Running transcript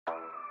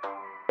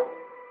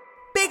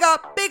Big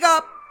up, big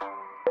up.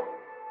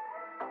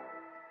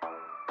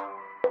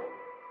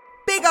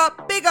 Big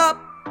up, big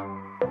up.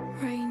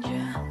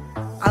 Ranger.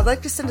 I'd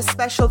like to send a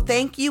special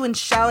thank you and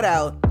shout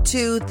out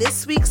to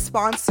this week's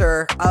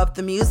sponsor of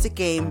the music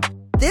game.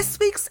 This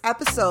week's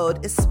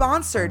episode is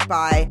sponsored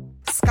by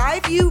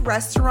Skyview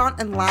Restaurant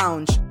and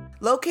Lounge,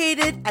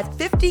 located at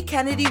 50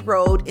 Kennedy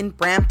Road in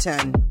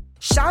Brampton.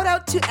 Shout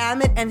out to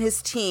Amit and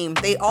his team.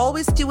 They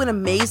always do an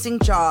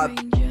amazing job.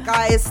 Ranger.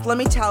 Guys, let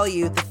me tell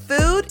you, the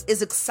food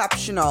is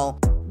exceptional.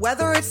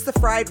 Whether it's the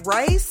fried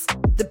rice,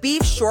 the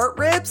beef short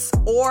ribs,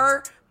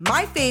 or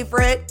my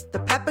favorite, the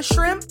pepper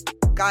shrimp,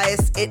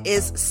 guys, it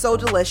is so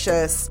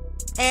delicious.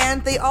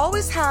 And they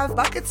always have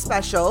bucket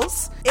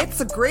specials. It's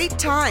a great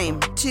time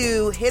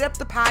to hit up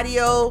the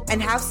patio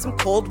and have some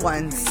cold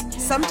ones.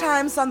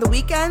 Sometimes on the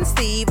weekends,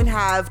 they even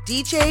have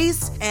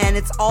DJs, and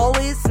it's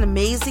always an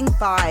amazing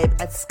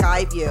vibe at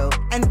Skyview.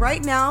 And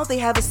right now, they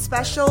have a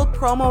special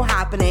promo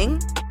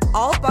happening.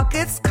 All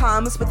buckets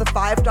comes with a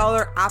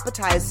 $5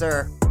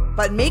 appetizer.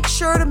 But make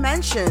sure to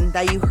mention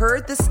that you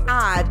heard this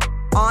ad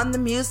on the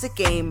music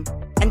game.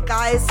 And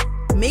guys,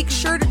 make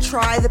sure to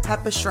try the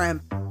pepper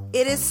shrimp.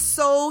 It is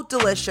so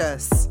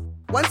delicious.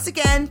 Once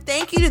again,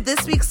 thank you to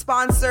this week's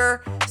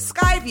sponsor,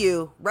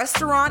 Skyview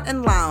Restaurant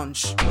and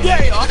Lounge.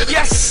 Yeah,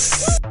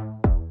 yes!